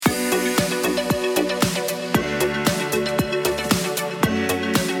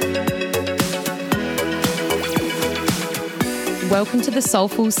Welcome to the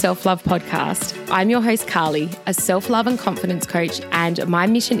Soulful Self-Love Podcast. I'm your host, Carly, a self-love and confidence coach, and my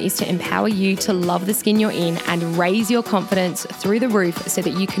mission is to empower you to love the skin you're in and raise your confidence through the roof so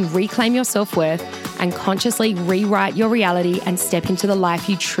that you can reclaim your self-worth and consciously rewrite your reality and step into the life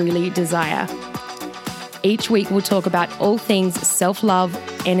you truly desire. Each week, we'll talk about all things self-love,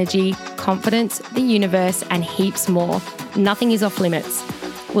 energy, confidence, the universe, and heaps more. Nothing is off limits.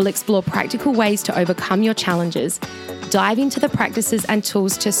 We'll explore practical ways to overcome your challenges, dive into the practices and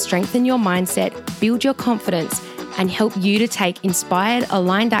tools to strengthen your mindset, build your confidence, and help you to take inspired,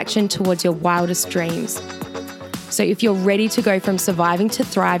 aligned action towards your wildest dreams. So if you're ready to go from surviving to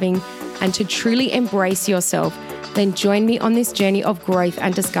thriving and to truly embrace yourself, then join me on this journey of growth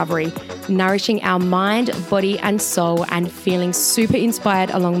and discovery, nourishing our mind, body, and soul, and feeling super inspired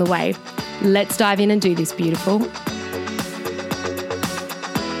along the way. Let's dive in and do this, beautiful.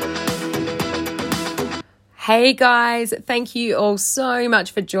 Hey guys, thank you all so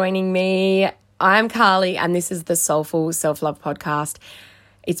much for joining me. I'm Carly and this is the Soulful Self-Love Podcast.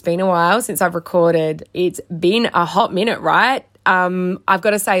 It's been a while since I've recorded. It's been a hot minute, right? I've got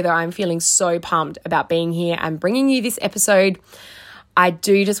to say that I'm feeling so pumped about being here and bringing you this episode. I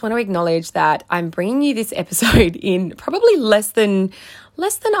do just want to acknowledge that I'm bringing you this episode in probably less than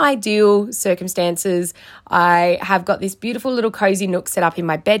ideal circumstances. I have got this beautiful little cozy nook set up in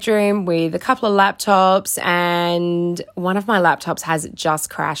my bedroom with a couple of laptops, and one of my laptops has just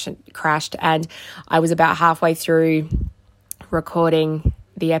crashed, and I was about halfway through recording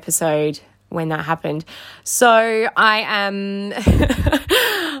the episode when that happened. So I am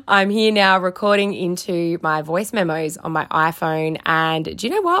I'm here now recording into my voice memos on my iPhone, and do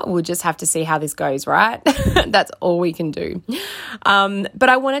you know what? We'll just have to see how this goes, right? That's all we can do. But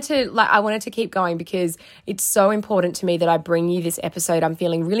I wanted to keep going because it's so important to me that I bring you this episode. I'm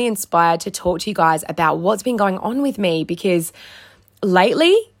feeling really inspired to talk to you guys about what's been going on with me, because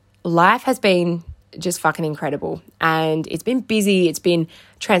lately life has been just fucking incredible, and it's been busy, it's been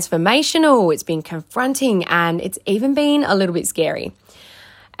transformational, it's been confronting, and it's even been a little bit scary.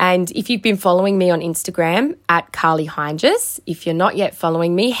 And if you've been following me on Instagram at Carly Hinges, if you're not yet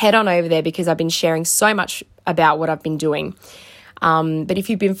following me, head on over there because I've been sharing so much about what I've been doing. But if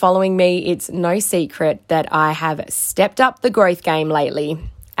you've been following me, it's no secret that I have stepped up the growth game lately,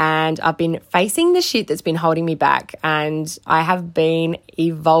 and I've been facing the shit that's been holding me back, and I have been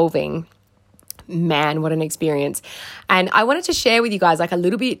evolving. Man, what an experience. And I wanted to share with you guys like a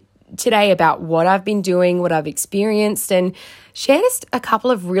little bit today about what I've been doing, what I've experienced, and share just a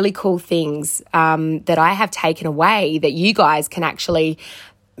couple of really cool things that I have taken away that you guys can actually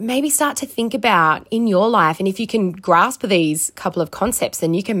maybe start to think about in your life. And if you can grasp these couple of concepts,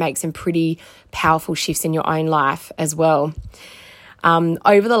 then you can make some pretty powerful shifts in your own life as well.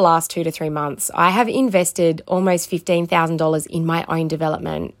 Over the last 2 to 3 months, I have invested almost $15,000 in my own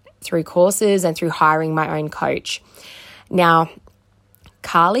development through courses and through hiring my own coach. Now,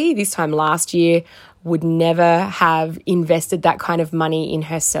 Carly, this time last year, would never have invested that kind of money in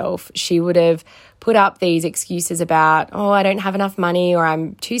herself. She would have put up these excuses about, oh, I don't have enough money, or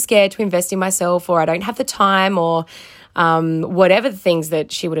I'm too scared to invest in myself, or I don't have the time, or whatever the things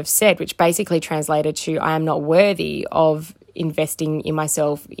that she would have said, which basically translated to I am not worthy of investing in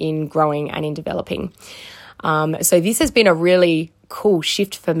myself, in growing and in developing. So this has been a really cool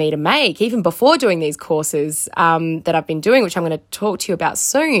shift for me to make, even before doing these courses that I've been doing, which I'm going to talk to you about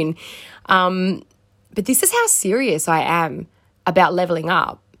soon. But this is how serious I am about leveling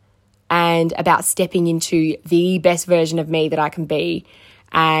up and about stepping into the best version of me that I can be,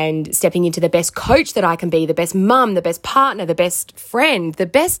 and stepping into the best coach that I can be, the best mum, the best partner, the best friend, the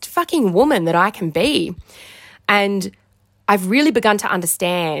best fucking woman that I can be. And I've really begun to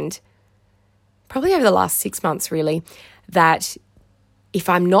understand, probably over the last 6 months really, that if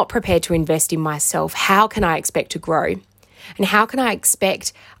I'm not prepared to invest in myself, how can I expect to grow? And how can I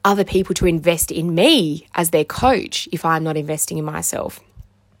expect other people to invest in me as their coach if I'm not investing in myself?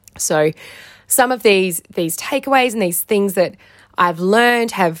 So some of these takeaways and these things that I've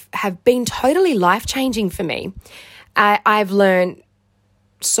learned have been totally life-changing for me. I've learned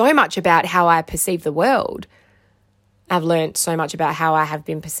so much about how I perceive the world. I've learned so much about how I have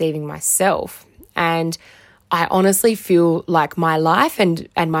been perceiving myself. And I honestly feel like my life and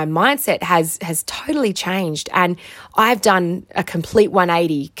my mindset has totally changed. And I've done a complete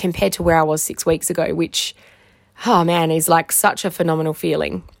 180 compared to where I was 6 weeks ago, which, oh man, is like such a phenomenal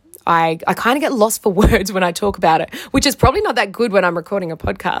feeling. I kind of get lost for words when I talk about it, which is probably not that good when I'm recording a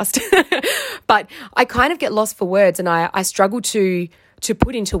podcast. But I kind of get lost for words, and I struggle to to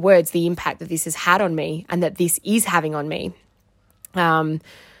put into words the impact that this has had on me and that this is having on me.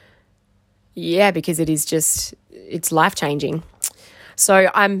 Because it's life-changing. So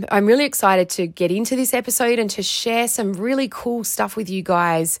I'm really excited to get into this episode and to share some really cool stuff with you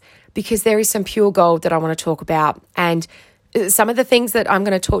guys, because there is some pure gold that I want to talk about. And some of the things that I'm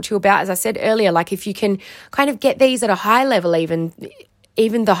going to talk to you about, as I said earlier, like if you can kind of get these at a high level, even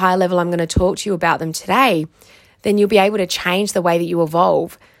the high level I'm going to talk to you about them today, then you'll be able to change the way that you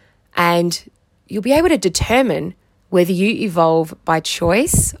evolve, and you'll be able to determine whether you evolve by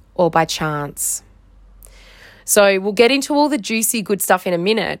choice or by chance. So we'll get into all the juicy good stuff in a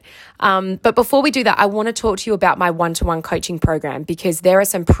minute. But before we do that, I want to talk to you about my one-to-one coaching program, because there are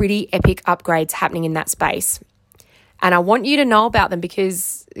some pretty epic upgrades happening in that space. And I want you to know about them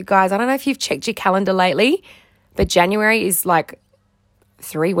because, guys, I don't know if you've checked your calendar lately, but January is like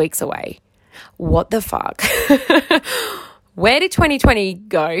 3 weeks away. What the fuck? Where did 2020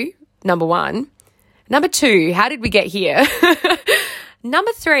 go? Number one. Number two, how did we get here?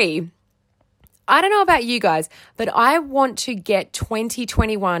 Number three, I don't know about you guys, but I want to get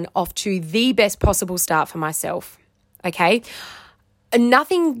 2021 off to the best possible start for myself, okay?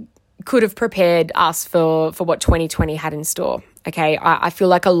 Nothing could have prepared us for what 2020 had in store, okay? I feel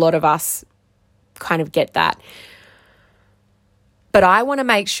like a lot of us kind of get that. But I want to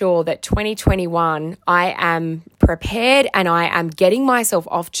make sure that 2021, I am prepared and I am getting myself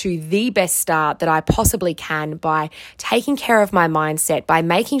off to the best start that I possibly can by taking care of my mindset, by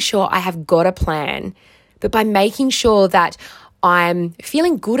making sure I have got a plan, but by making sure that I'm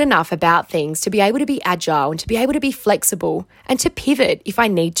feeling good enough about things to be able to be agile and to be able to be flexible and to pivot if I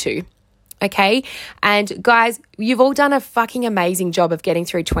need to. Okay. And guys, you've all done a fucking amazing job of getting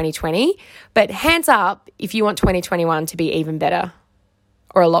through 2020, but hands up if you want 2021 to be even better.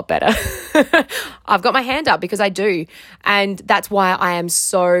 Or a lot better. I've got my hand up because I do. And that's why I am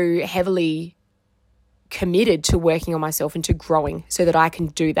so heavily committed to working on myself and to growing so that I can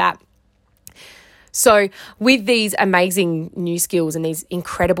do that. So with these amazing new skills and these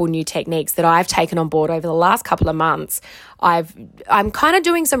incredible new techniques that I've taken on board over the last couple of months, I'm kind of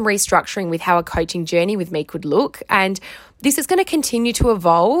doing some restructuring with how a coaching journey with me could look. And this is going to continue to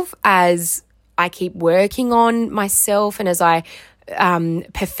evolve as I keep working on myself and as I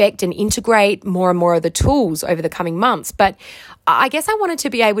perfect and integrate more and more of the tools over the coming months. But I guess I wanted to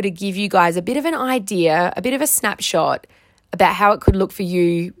be able to give you guys a bit of an idea, a bit of a snapshot about how it could look for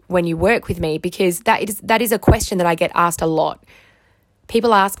you when you work with me, because that is a question that I get asked a lot.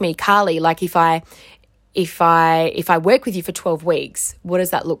 People ask me, Carly, like if I work with you for 12 weeks, what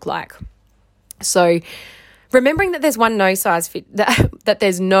does that look like? So remembering that there's that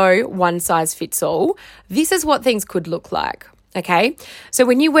there's no one size fits all, this is what things could look like. Okay, so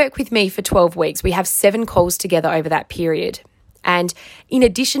when you work with me for 12 weeks, we have 7 calls together over that period. And in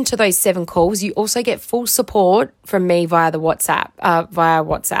addition to those 7 calls, you also get full support from me via WhatsApp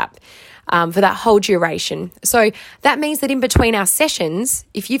for that whole duration. So that means that in between our sessions,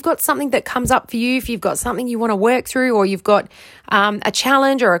 if you've got something that comes up for you, if you've got something you want to work through, or you've got a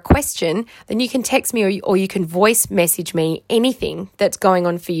challenge or a question, then you can text me or you can voice message me anything that's going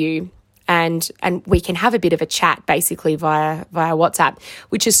on for you. And we can have a bit of a chat basically via WhatsApp,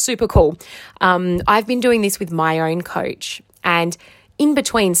 which is super cool. I've been doing this with my own coach, and in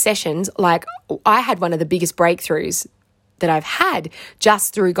between sessions, like I had one of the biggest breakthroughs that I've had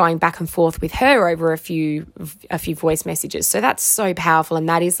just through going back and forth with her over a few voice messages. So that's so powerful, and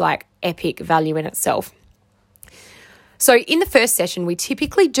that is like epic value in itself. So in the first session, we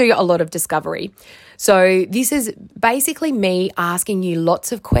typically do a lot of discovery. So this is basically me asking you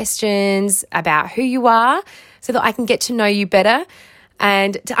lots of questions about who you are so that I can get to know you better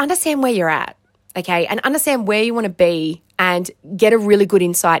and to understand where you're at, okay, and understand where you want to be and get a really good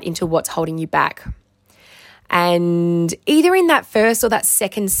insight into what's holding you back. And either in that first or that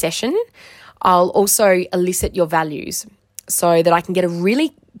second session, I'll also elicit your values so that I can get a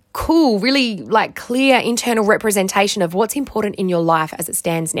really cool, really like clear internal representation of what's important in your life as it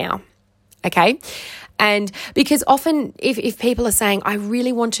stands now. Okay. And because often if people are saying, I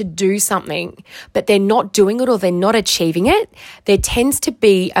really want to do something, but they're not doing it or they're not achieving it, there tends to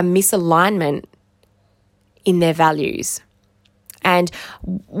be a misalignment in their values. And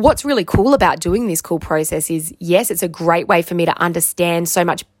what's really cool about doing this cool process is, yes, it's a great way for me to understand so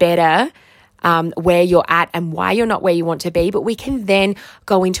much better where you're at and why you're not where you want to be, but we can then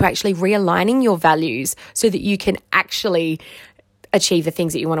go into actually realigning your values so that you can actually achieve the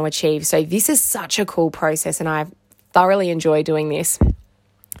things that you want to achieve. So this is such a cool process and I thoroughly enjoy doing this.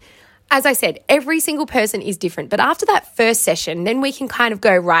 As I said, every single person is different, but after that first session, then we can kind of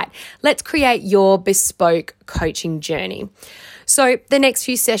go, right, let's create your bespoke coaching journey. So the next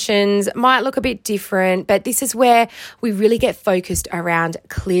few sessions might look a bit different, but this is where we really get focused around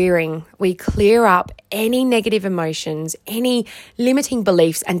clearing. We clear up any negative emotions, any limiting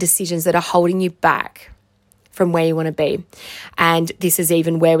beliefs and decisions that are holding you back from where you want to be. And this is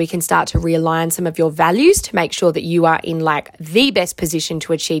even where we can start to realign some of your values to make sure that you are in like the best position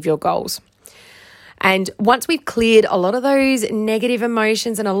to achieve your goals. And once we've cleared a lot of those negative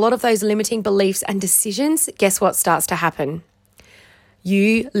emotions and a lot of those limiting beliefs and decisions, guess what starts to happen?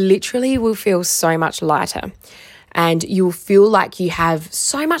 You literally will feel so much lighter, and you'll feel like you have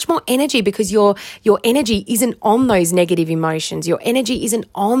so much more energy because your energy isn't on those negative emotions. Your energy isn't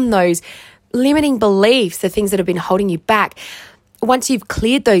on those limiting beliefs, the things that have been holding you back. Once you've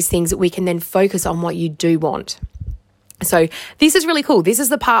cleared those things, we can then focus on what you do want. So this is really cool. This is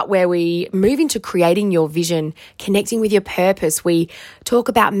the part where we move into creating your vision, connecting with your purpose. We talk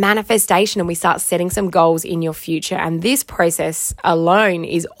about manifestation and we start setting some goals in your future. And this process alone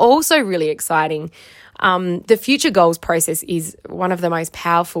is also really exciting. The future goals process is one of the most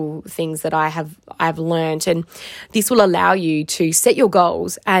powerful things that I've learned, and this will allow you to set your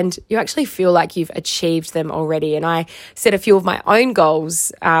goals and you actually feel like you've achieved them already. And I set a few of my own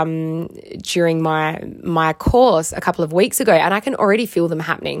goals during my course a couple of weeks ago, and I can already feel them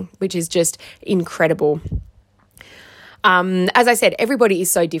happening, which is just incredible. As I said, everybody is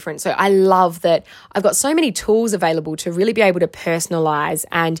so different. So I love that I've got so many tools available to really be able to personalize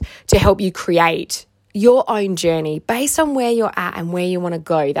and to help you create your own journey based on where you're at and where you want to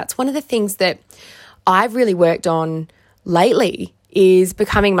go. That's one of the things that I've really worked on lately, is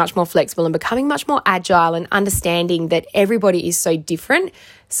becoming much more flexible and becoming much more agile and understanding that everybody is so different.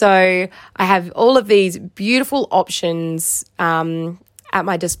 So I have all of these beautiful options at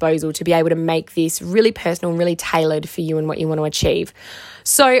my disposal to be able to make this really personal and really tailored for you and what you want to achieve.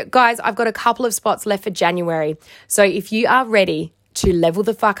 So guys, I've got a couple of spots left for January. So if you are ready to level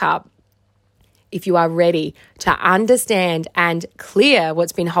the fuck up, if you are ready to understand and clear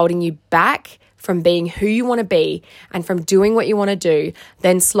what's been holding you back from being who you want to be and from doing what you want to do,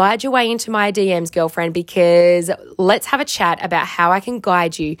 then slide your way into my DMs, girlfriend, because let's have a chat about how I can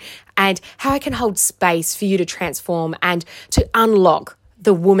guide you and how I can hold space for you to transform and to unlock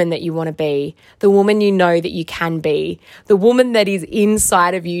the woman that you want to be, the woman you know that you can be, the woman that is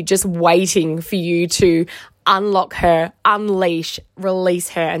inside of you just waiting for you to unlock her, unleash, release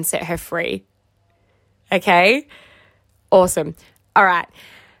her, and set her free. Okay? Awesome. All right.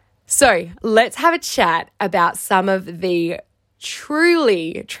 So let's have a chat about some of the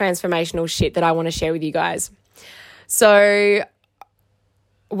truly transformational shit that I want to share with you guys. So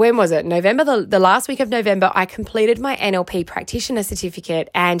when was it? November, the last week of November, I completed my NLP practitioner certificate,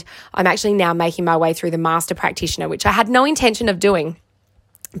 and I'm actually now making my way through the master practitioner, which I had no intention of doing.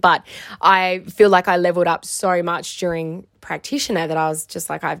 But I feel like I leveled up so much during practitioner that I was just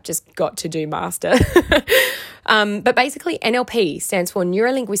like, I've just got to do master. But basically NLP stands for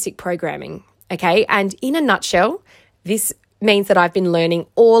Neuro-Linguistic Programming. Okay. And in a nutshell, this means that I've been learning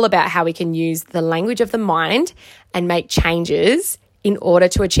all about how we can use the language of the mind and make changes in order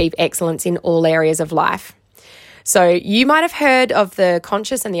to achieve excellence in all areas of life. So you might have heard of the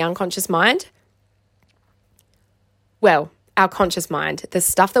conscious and the unconscious mind. Well, our conscious mind, the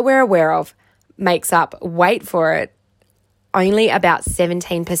stuff that we're aware of, makes up, wait for it, only about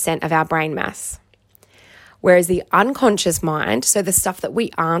 17% of our brain mass. Whereas the unconscious mind, so the stuff that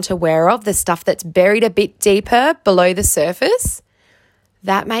we aren't aware of, the stuff that's buried a bit deeper below the surface,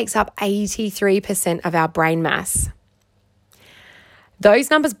 that makes up 83% of our brain mass.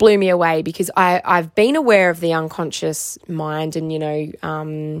 Those numbers blew me away because I've been aware of the unconscious mind,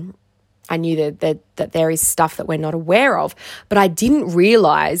 and, I knew that there is stuff that we're not aware of, but I didn't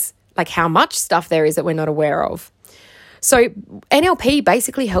realize like how much stuff there is that we're not aware of. So NLP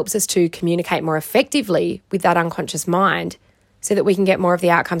basically helps us to communicate more effectively with that unconscious mind so that we can get more of the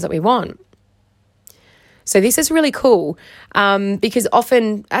outcomes that we want. So this is really cool because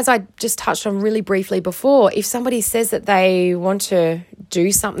often, as I just touched on really briefly before, if somebody says that they want to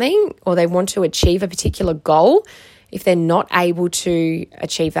do something or they want to achieve a particular goal, if they're not able to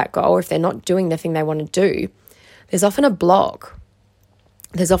achieve that goal, or if they're not doing the thing they want to do, there's often a block.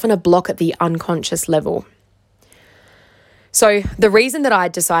 There's often a block at the unconscious level. So the reason that I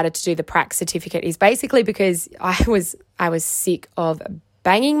decided to do the prac certificate is basically because I was sick of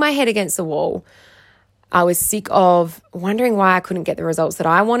banging my head against the wall. I was sick of wondering why I couldn't get the results that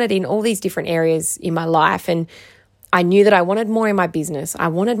I wanted in all these different areas in my life. And I knew that I wanted more in my business. I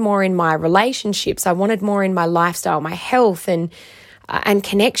wanted more in my relationships. I wanted more in my lifestyle, my health and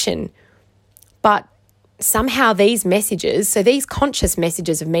connection. But somehow these messages, so these conscious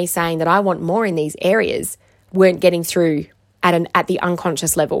messages of me saying that I want more in these areas, weren't getting through at the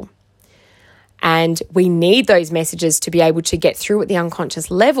unconscious level. And we need those messages to be able to get through at the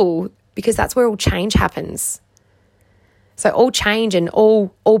unconscious level, because that's where all change happens. So all change and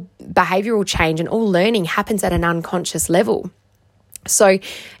all behavioral change and all learning happens at an unconscious level. So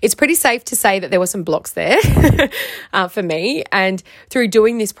it's pretty safe to say that there were some blocks there for me. And through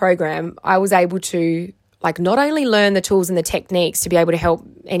doing this program, I was able to not only learn the tools and the techniques to be able to help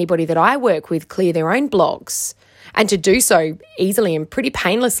anybody that I work with clear their own blocks, and to do so easily and pretty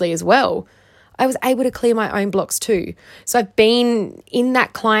painlessly as well, I was able to clear my own blocks too. So I've been in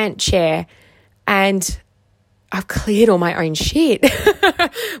that client chair and I've cleared all my own shit,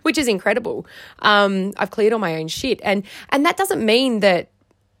 which is incredible. I've cleared all my own shit. And that doesn't mean that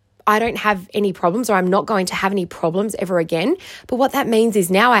I don't have any problems, or I'm not going to have any problems ever again. But what that means is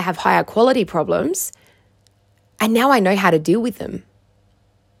now I have higher quality problems, and now I know how to deal with them.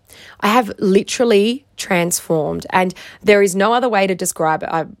 I have literally transformed, and there is no other way to describe it.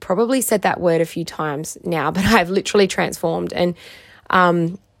 I've probably said that word a few times now, but I've literally transformed, and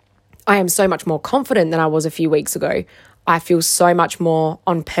I am so much more confident than I was a few weeks ago. I feel so much more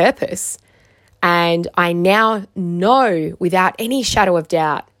on purpose, and I now know without any shadow of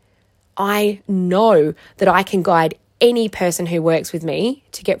doubt, I know that I can guide any person who works with me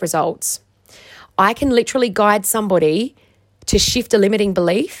to get results. I can literally guide somebody to shift a limiting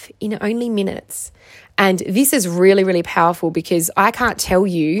belief in only minutes. And this is really, really powerful, because I can't tell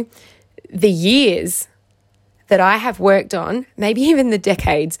you the years that I have worked on, maybe even the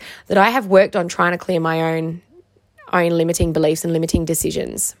decades that I have worked on trying to clear my own limiting beliefs and limiting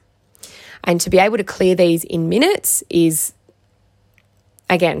decisions. And to be able to clear these in minutes is,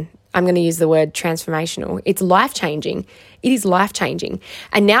 again, I'm going to use the word transformational. It's life-changing. It is life-changing.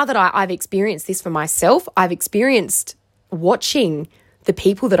 And now that I've experienced this for myself, I've experienced watching the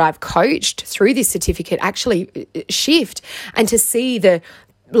people that I've coached through this certificate actually shift, and to see the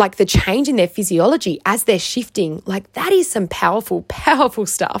change in their physiology as they're shifting. That is some powerful, powerful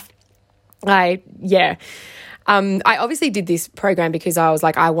stuff. I obviously did this program because I was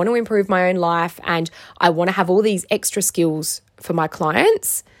I want to improve my own life, and I want to have all these extra skills for my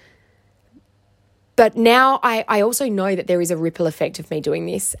clients. But now I also know that there is a ripple effect of me doing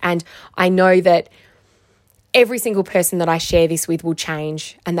this, and I know that every single person that I share this with will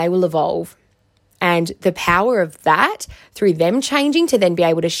change, and they will evolve. And the power of that, through them changing, to then be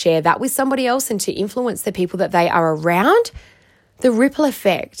able to share that with somebody else and to influence the people that they are around, the ripple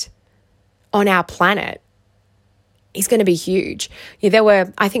effect on our planet is going to be huge.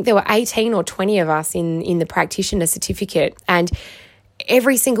 I think there were 18 or 20 of us in the practitioner certificate, and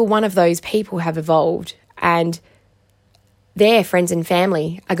every single one of those people have evolved, and their friends and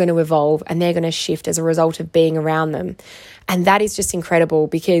family are going to evolve, and they're going to shift as a result of being around them. And that is just incredible,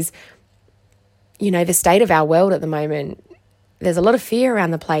 because the state of our world at the moment, there's a lot of fear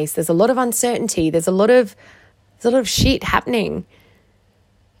around the place. There's a lot of uncertainty. There's a lot of shit happening.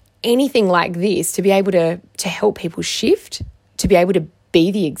 Anything like this, to be able to help people shift, to be able to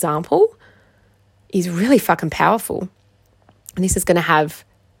be the example, is really fucking powerful. And this is going to have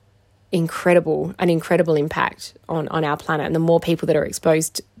an incredible impact on our planet, and the more people that are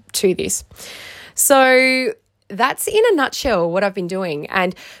exposed to this. So that's in a nutshell what I've been doing.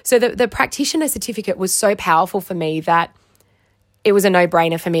 And so the practitioner certificate was so powerful for me that it was a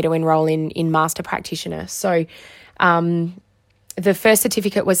no-brainer for me to enroll in master practitioner. So the first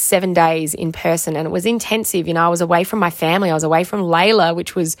certificate was 7 days in person, and it was intensive. I was away from my family. I was away from Layla,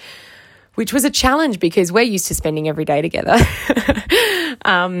 which was a challenge, because we're used to spending every day together,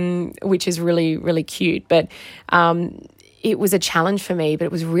 which is really, really cute. But it was a challenge for me, but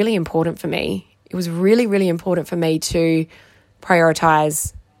it was really important for me. It was really, really important for me to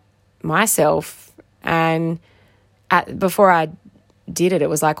prioritize myself. And before I did it, it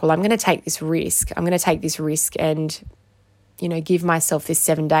was I'm going to take this risk. I'm going to take this risk and, give myself this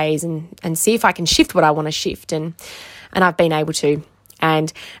 7 days and see if I can shift what I want to shift. And I've been able to.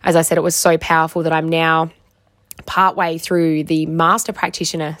 And as I said, it was so powerful that I'm now partway through the master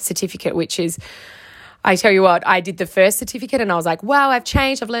practitioner certificate, which is, I tell you what, I did the first certificate and I was like, wow, I've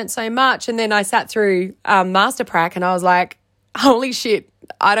changed. I've learned so much. And then I sat through master prac and I was like, holy shit,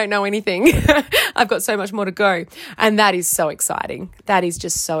 I don't know anything. I've got so much more to go. And that is so exciting. That is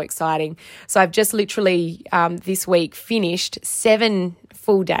just so exciting. So I've just literally this week finished 7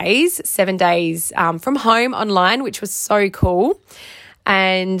 full days, 7 days from home online, which was so cool.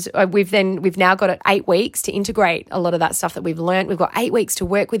 And we've now got 8 weeks to integrate a lot of that stuff that we've learned. We've got 8 weeks to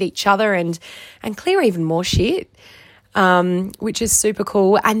work with each other and clear even more shit, which is super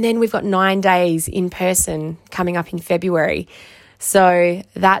cool. And then we've got 9 days in person coming up in February. So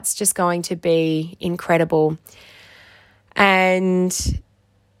that's just going to be incredible. And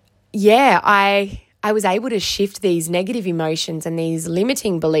yeah, I was able to shift these negative emotions and these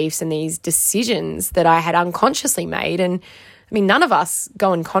limiting beliefs and these decisions that I had unconsciously made. And I mean, none of us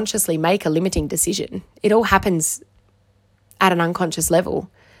go and consciously make a limiting decision. It all happens at an unconscious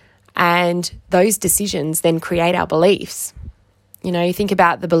level. And those decisions then create our beliefs. You know, you think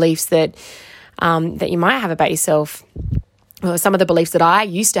about the beliefs that you might have about yourself. Well, some of the beliefs that I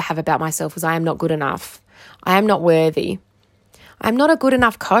used to have about myself was I am not good enough. I am not worthy. I'm not a good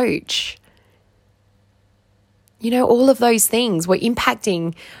enough coach. You know, all of those things were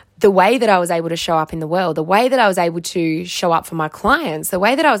impacting the way that I was able to show up in the world, the way that I was able to show up for my clients, the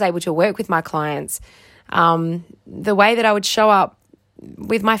way that I was able to work with my clients, the way that I would show up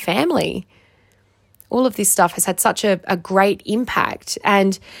with my family. All of this stuff has had such a great impact.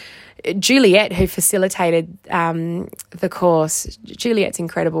 And Juliet, who facilitated the course, Juliet's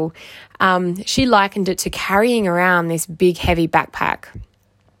incredible. She likened it to carrying around this big, heavy backpack.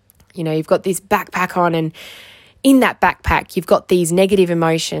 You know, you've got this backpack on, and in that backpack, you've got these negative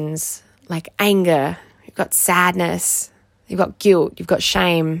emotions like anger, you've got sadness, you've got guilt, you've got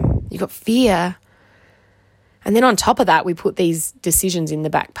shame, you've got fear. And then on top of that, we put these decisions in the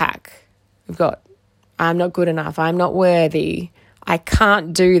backpack. We've got, I'm not good enough, I'm not worthy, I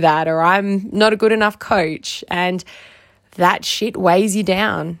can't do that, or I'm not a good enough coach. And that shit weighs you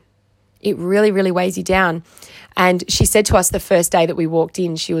down. It really, really weighs you down. And she said to us the first day that we walked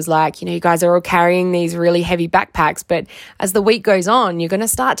in, she was like, you know, you guys are all carrying these really heavy backpacks, but as the week goes on, you're going to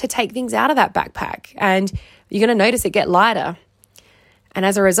start to take things out of that backpack and you're going to notice it get lighter. And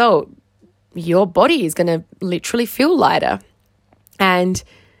as a result, your body is going to literally feel lighter. And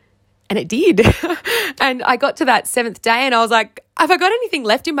it did. And I got to that 7th day and I was like, have I got anything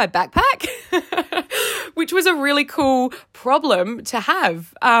left in my backpack? Which was a really cool problem to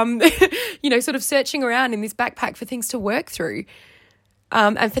have, you know, sort of searching around in this backpack for things to work through,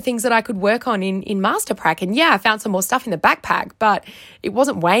 and for things that I could work on in Masterprac. And yeah, I found some more stuff in the backpack, but it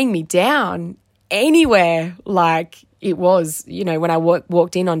wasn't weighing me down anywhere like it was, you know, when I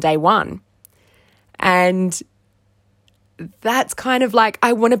walked in on day 1. And that's kind of like,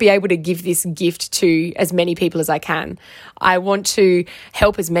 I want to be able to give this gift to as many people as I can. I want to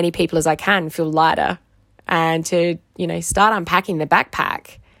help as many people as I can feel lighter and to, you know, start unpacking the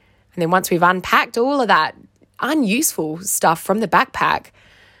backpack. And then once we've unpacked all of that unuseful stuff from the backpack,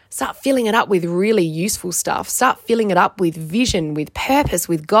 start filling it up with really useful stuff. Start filling it up with vision, with purpose,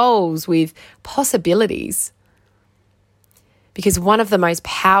 with goals, with possibilities. Because one of the most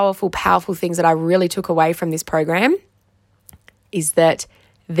powerful things that I really took away from this program is that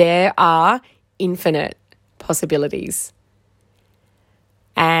there are infinite possibilities.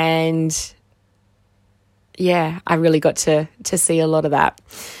 And yeah, I really got to see a lot of that.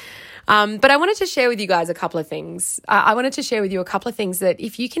 But I wanted to share with you guys a couple of things. I wanted to share with you a couple of things that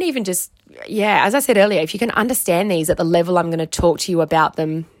if you can even just, as I said earlier, if you can understand these at the level I'm going to talk to you about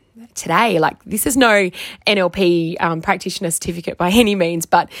them today, like this is no NLP practitioner certificate by any means,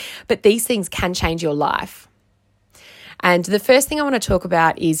 but these things can change your life. And the first thing I want to talk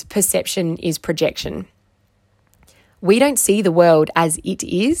about is perception is projection. We don't see the world as it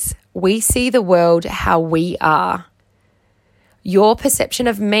is. We see the world how we are. Your perception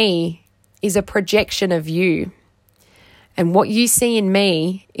of me is a projection of you. And what you see in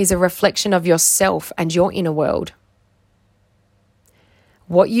me is a reflection of yourself and your inner world.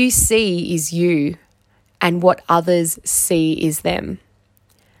 What you see is you, and what others see is them.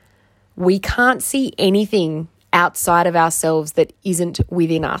 We can't see anything outside of ourselves that isn't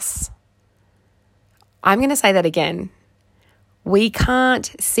within us. I'm going to say that again. We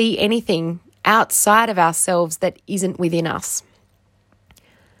can't see anything outside of ourselves that isn't within us.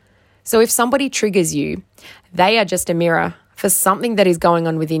 So if somebody triggers you, they are just a mirror for something that is going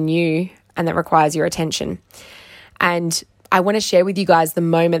on within you and that requires your attention. And I want to share with you guys the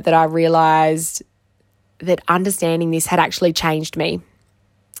moment that I realized that understanding this had actually changed me.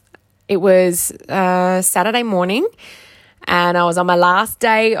 It was Saturday morning, and I was on my last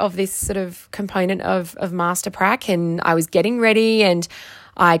day of this sort of component of Masterprac, and I was getting ready, and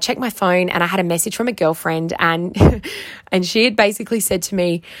I checked my phone, and I had a message from a girlfriend, and and she had basically said to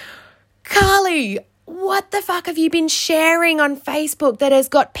me, "Carly, what the fuck have you been sharing on Facebook that has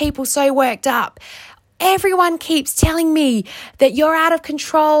got people so worked up? Everyone keeps telling me that you're out of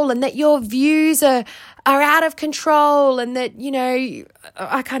control and that your views are out of control, and that, you know,"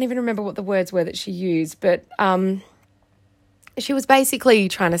 I can't even remember what the words were that she used, but she was basically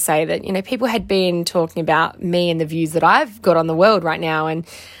trying to say that, you know, people had been talking about me and the views that I've got on the world right now. And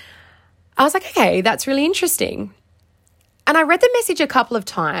I was like, okay, that's really interesting. And I read the message a couple of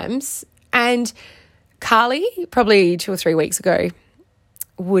times, and Carly, probably 2 or 3 weeks ago,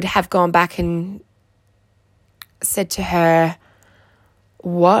 would have gone back and said to her,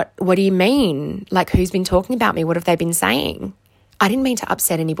 what do you mean? Like, who's been talking about me? What have they been saying? I didn't mean to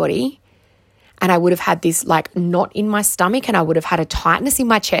upset anybody. And I would have had this like knot in my stomach, and I would have had a tightness in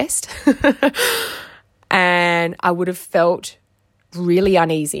my chest and I would have felt really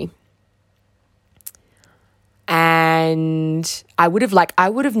uneasy. And I would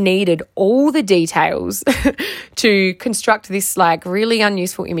have needed all the details to construct this like really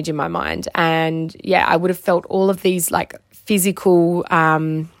unuseful image in my mind. And yeah, I would have felt all of these like physical,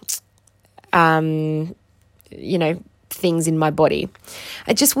 things in my body.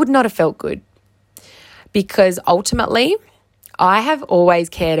 It just would not have felt good, because ultimately I have always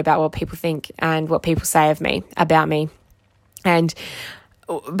cared about what people think and what people say of me, about me.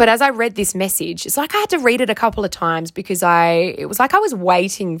 But as I read this message, it's like I had to read it a couple of times, because it was like I was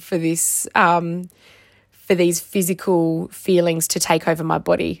waiting for this, for these physical feelings to take over my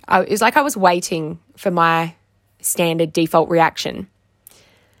body. It was like I was waiting for my standard default reaction.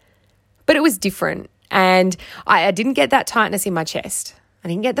 But it was different, and I didn't get that tightness in my chest. I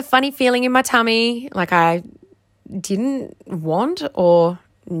didn't get the funny feeling in my tummy, like I didn't want or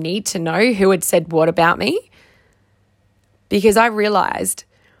need to know who had said what about me, because I realized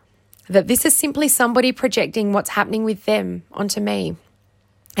that this is simply somebody projecting what's happening with them onto me.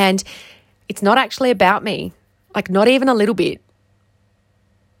 And it's not actually about me, like not even a little bit.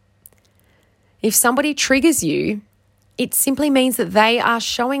 If somebody triggers you, it simply means that they are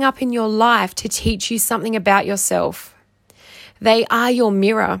showing up in your life to teach you something about yourself. They are your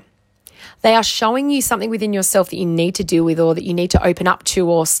mirror. They are showing you something within yourself that you need to deal with, or that you need to open up to,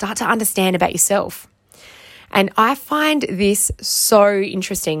 or start to understand about yourself. And I find this so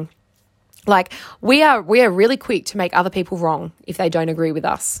interesting. Like, we are really quick to make other people wrong if they don't agree with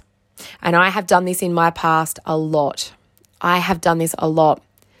us. And I have done this in my past a lot.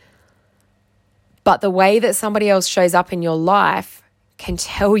 But the way that somebody else shows up in your life can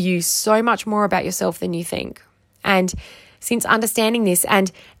tell you so much more about yourself than you think. And since understanding this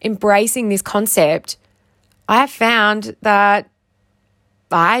and embracing this concept, I have found that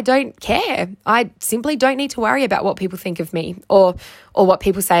I don't care. I simply don't need to worry about what people think of me or what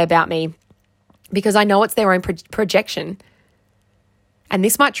people say about me, because I know it's their own projection. And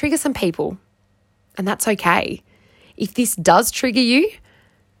this might trigger some people, and that's okay. If this does trigger you,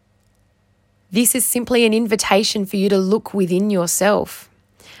 this is simply an invitation for you to look within yourself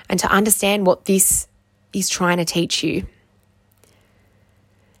and to understand what this is trying to teach you.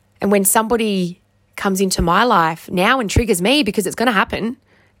 And when somebody comes into my life now and triggers me, because it's going to happen,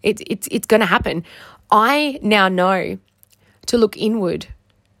 it's going to happen, I now know to look inward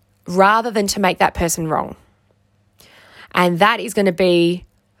rather than to make that person wrong. And that is going to be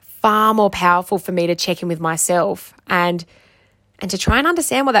far more powerful for me to check in with myself and to try and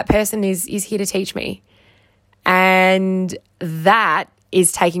understand what that person is here to teach me. And that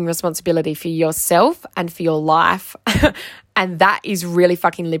is taking responsibility for yourself and for your life. And that is really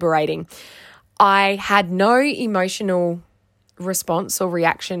fucking liberating. I had no emotional response or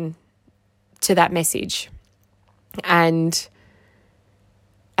reaction to that message. And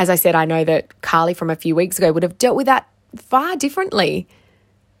as I said, I know that Carly from a few weeks ago would have dealt with that far differently.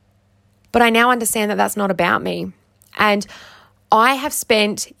 But I now understand that that's not about me. And I have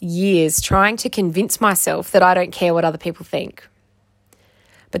spent years trying to convince myself that I don't care what other people think.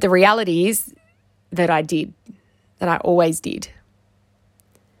 But the reality is that I did, that I always did.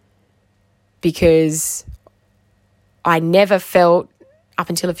 Because I never felt, up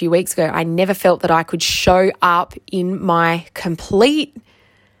until a few weeks ago, I never felt that I could show up in my complete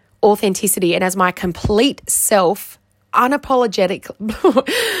authenticity and as my complete self unapologetically.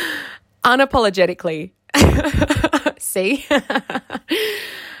 See?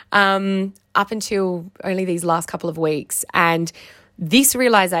 Up until only these last couple of weeks. And this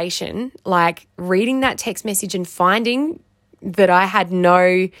realization, like reading that text message and finding that I had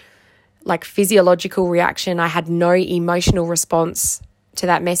no like physiological reaction, I had no emotional response to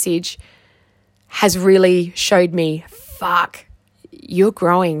that message, has really showed me, fuck, you're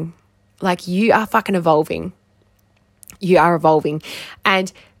growing. Like, you are fucking evolving. You are evolving.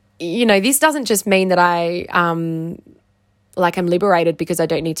 And, you know, this doesn't just mean that I'm liberated because I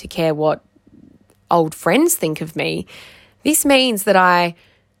don't need to care what old friends think of me. This means that I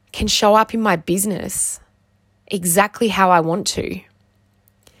can show up in my business exactly how I want to.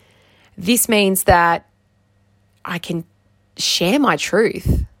 This means that I can share my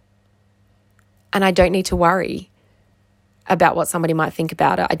truth and I don't need to worry about what somebody might think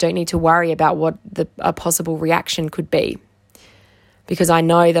about it. I don't need to worry about what a possible reaction could be, because I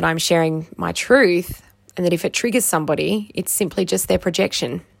know that I'm sharing my truth and that if it triggers somebody, it's simply just their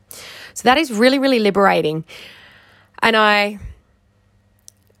projection. So that is really, really liberating. And I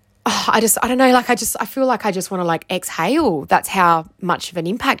don't know, like I feel like I just want to like exhale. That's how much of an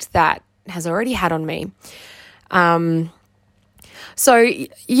impact that has already had on me. So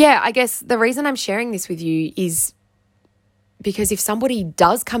yeah, I guess the reason I'm sharing this with you is because if somebody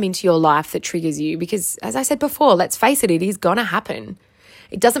does come into your life that triggers you, because as I said before, let's face it, it is going to happen.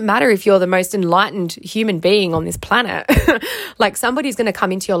 It doesn't matter if you're the most enlightened human being on this planet. Like somebody's going to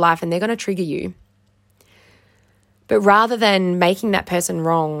come into your life and they're going to trigger you. But rather than making that person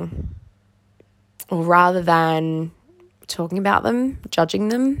wrong, or rather than talking about them, judging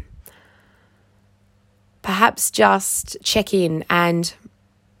them, perhaps just check in and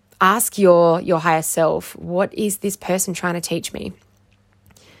ask your higher self, what is this person trying to teach me?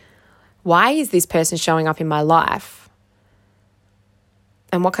 Why is this person showing up in my life?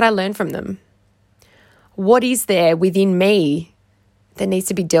 And what could I learn from them? What is there within me that needs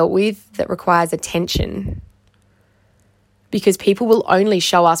to be dealt with, that requires attention? Because people will only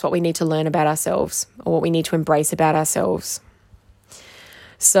show us what we need to learn about ourselves or what we need to embrace about ourselves.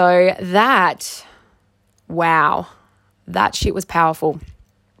 So that, wow, that shit was powerful.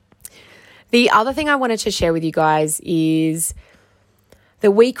 The other thing I wanted to share with you guys is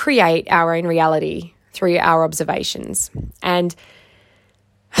that we create our own reality through our observations. And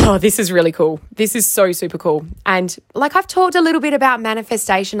this is really cool. This is so super cool. And like I've talked a little bit about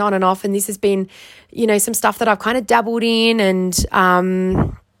manifestation on and off, and this has been, some stuff that I've kind of dabbled in and,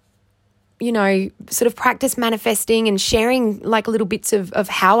 sort of practice manifesting and sharing like little bits of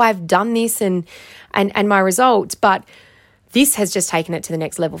how I've done this and my results. But this has just taken it to the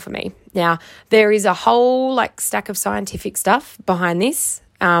next level for me. Now, there is a whole like stack of scientific stuff behind this.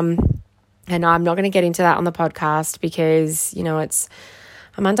 And I'm not going to get into that on the podcast because, it's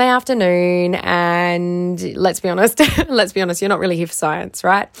a Monday afternoon and let's be honest, you're not really here for science,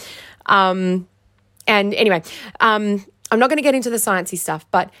 right? And anyway, I'm not going to get into the sciencey stuff,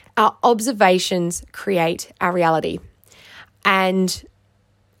 but our observations create our reality. And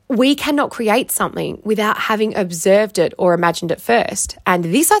we cannot create something without having observed it or imagined it first. And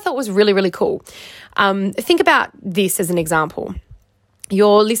this I thought was really, really cool. Think about this as an example.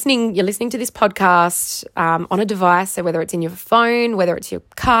 You're listening to this podcast on a device, so whether it's in your phone, whether it's your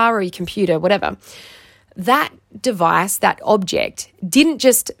car or your computer, whatever. That device, that object, didn't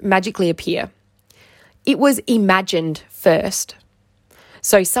just magically appear. It was imagined first.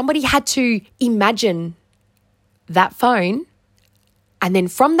 So somebody had to imagine that phone, and then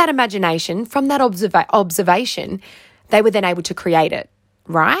from that imagination, from that observation, they were then able to create it,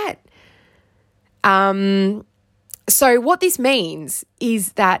 right? So what this means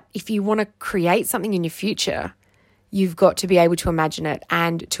is that if you want to create something in your future, you've got to be able to imagine it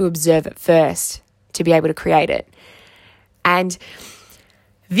and to observe it first to be able to create it. And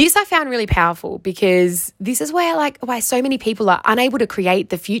this I found really powerful because this is why so many people are unable to create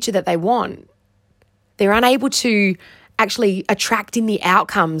the future that they want. They're unable to actually attract in the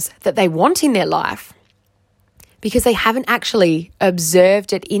outcomes that they want in their life because they haven't actually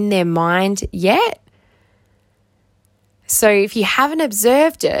observed it in their mind yet. So if you haven't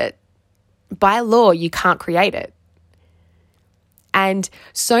observed it, by law, you can't create it. And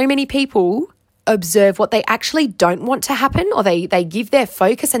so many people observe what they actually don't want to happen, or they give their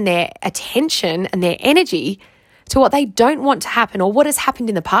focus and their attention and their energy to what they don't want to happen or what has happened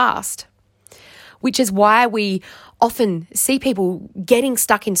in the past, which is why we often see people getting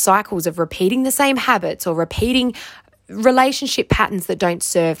stuck in cycles of repeating the same habits or repeating relationship patterns that don't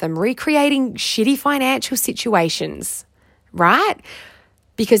serve them, recreating shitty financial situations, right?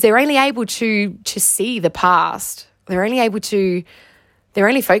 Because they're only able to see the past. They're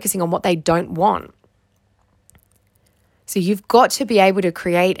only focusing on what they don't want. So you've got to be able to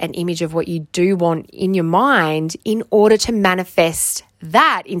create an image of what you do want in your mind in order to manifest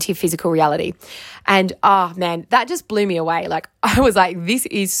that into your physical reality. And man, that just blew me away. Like I was like, this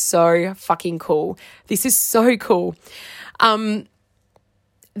is so fucking cool. This is so cool. One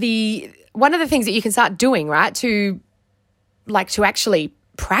of the things that you can start doing, right, to actually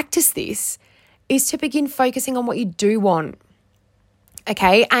practice this is to begin focusing on what you do want.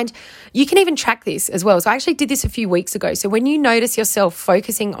 Okay, and you can even track this as well. So I actually did this a few weeks ago. So when you notice yourself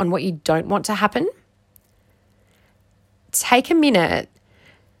focusing on what you don't want to happen, take a minute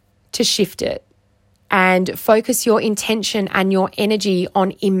to shift it and focus your intention and your energy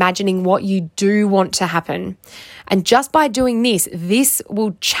on imagining what you do want to happen. And just by doing this, this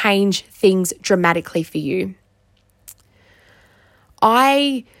will change things dramatically for you.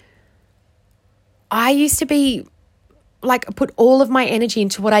 I used to be put all of my energy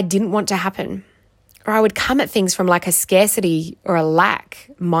into what I didn't want to happen. Or I would come at things from like a scarcity or a lack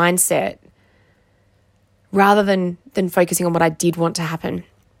mindset rather than focusing on what I did want to happen.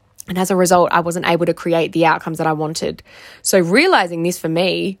 And as a result, I wasn't able to create the outcomes that I wanted. So realizing this for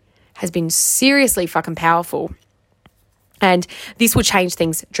me has been seriously fucking powerful. And this will change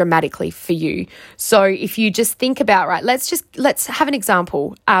things dramatically for you. So if you just think about, right, let's have an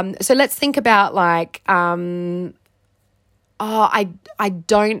example. So let's think about like, I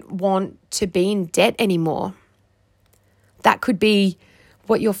don't want to be in debt anymore. That could be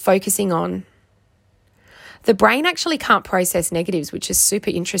what you're focusing on. The brain actually can't process negatives, which is super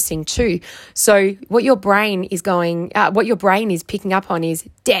interesting too. So what your brain is picking up on is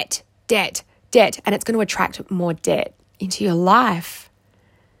debt, debt, debt, and it's going to attract more debt into your life.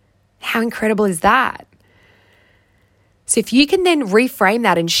 How incredible is that? So if you can then reframe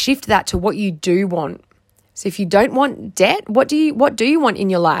that and shift that to what you do want. So if you don't want debt, what do you want in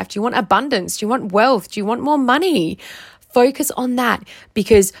your life? Do you want abundance? Do you want wealth? Do you want more money? Focus on that,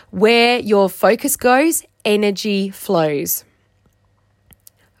 because where your focus goes, energy flows.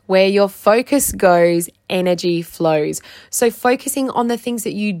 Where your focus goes, energy flows. So focusing on the things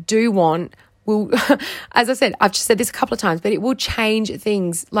that you do want will, as I said, I've just said this a couple of times, but it will change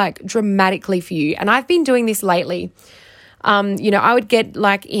things like dramatically for you. And I've been doing this lately. I would get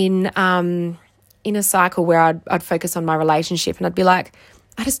like in a cycle where I'd focus on my relationship and I'd be like,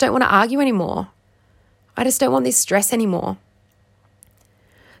 I just don't want to argue anymore. I just don't want this stress anymore.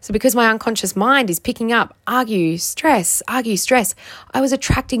 So because my unconscious mind is picking up argue, stress, I was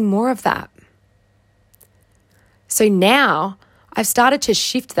attracting more of that. So now I've started to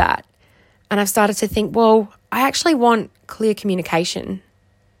shift that and I've started to think, well, I actually want clear communication.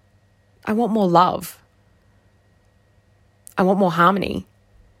 I want more love. I want more harmony.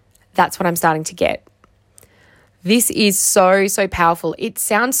 That's what I'm starting to get. This is so, so powerful. It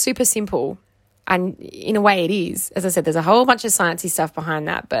sounds super simple. And in a way it is. As I said, there's a whole bunch of sciencey stuff behind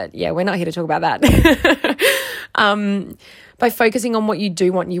that. But yeah, we're not here to talk about that. By focusing on what you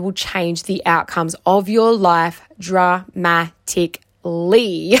do want, you will change the outcomes of your life dramatically.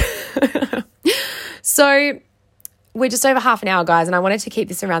 So we're just over half an hour, guys, and I wanted to keep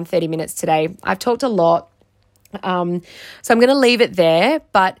this around 30 minutes today. I've talked a lot. So I'm going to leave it there.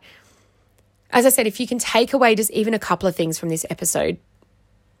 But as I said, if you can take away just even a couple of things from this episode,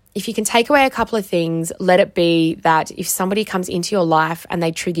 if you can take away a couple of things, let it be that if somebody comes into your life and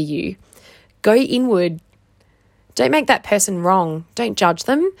they trigger you, go inward. Don't make that person wrong. Don't judge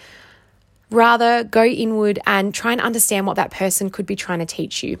them. Rather, go inward and try and understand what that person could be trying to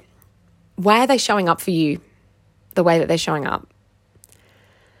teach you. Why are they showing up for you the way that they're showing up?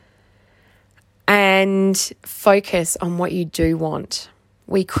 And focus on what you do want.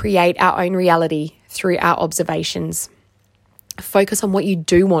 We create our own reality through our observations. Focus on what you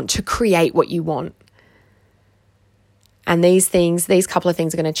do want to create what you want. And these couple of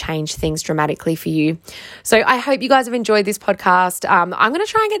things are going to change things dramatically for you. So I hope you guys have enjoyed this podcast. I'm going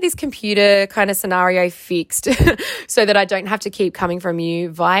to try and get this computer kind of scenario fixed so that I don't have to keep coming from you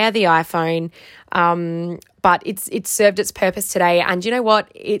via the iPhone. But it's served its purpose today. And you know what?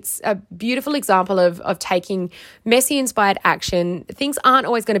 It's a beautiful example of taking messy inspired action. Things aren't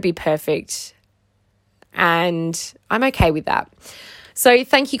always going to be perfect. And I'm okay with that. So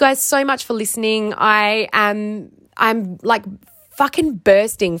thank you guys so much for listening. I'm like fucking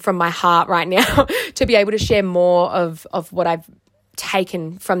bursting from my heart right now to be able to share more of what I've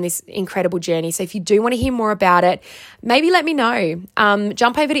taken from this incredible journey. So if you do want to hear more about it, maybe let me know.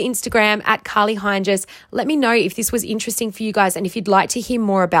 Jump over to Instagram at Carly Heinges. Let me know if this was interesting for you guys and if you'd like to hear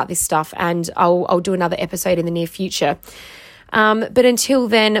more about this stuff, and I'll do another episode in the near future. But until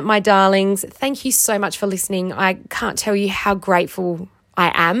then, my darlings, thank you so much for listening. I can't tell you how grateful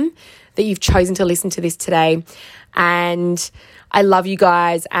I am that you've chosen to listen to this today. And I love you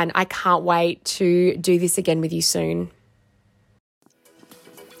guys, and I can't wait to do this again with you soon.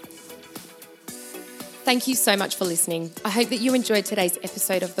 Thank you so much for listening. I hope that you enjoyed today's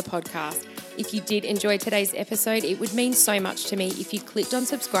episode of the podcast. If you did enjoy today's episode, it would mean so much to me if you clicked on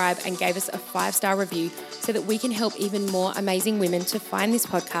subscribe and gave us a 5-star review so that we can help even more amazing women to find this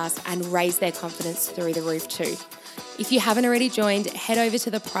podcast and raise their confidence through the roof too. If you haven't already joined, head over to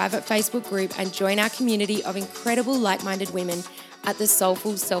the private Facebook group and join our community of incredible like-minded women at the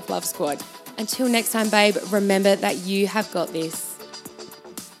Soulful Self-Love Squad. Until next time, babe, remember that you have got this.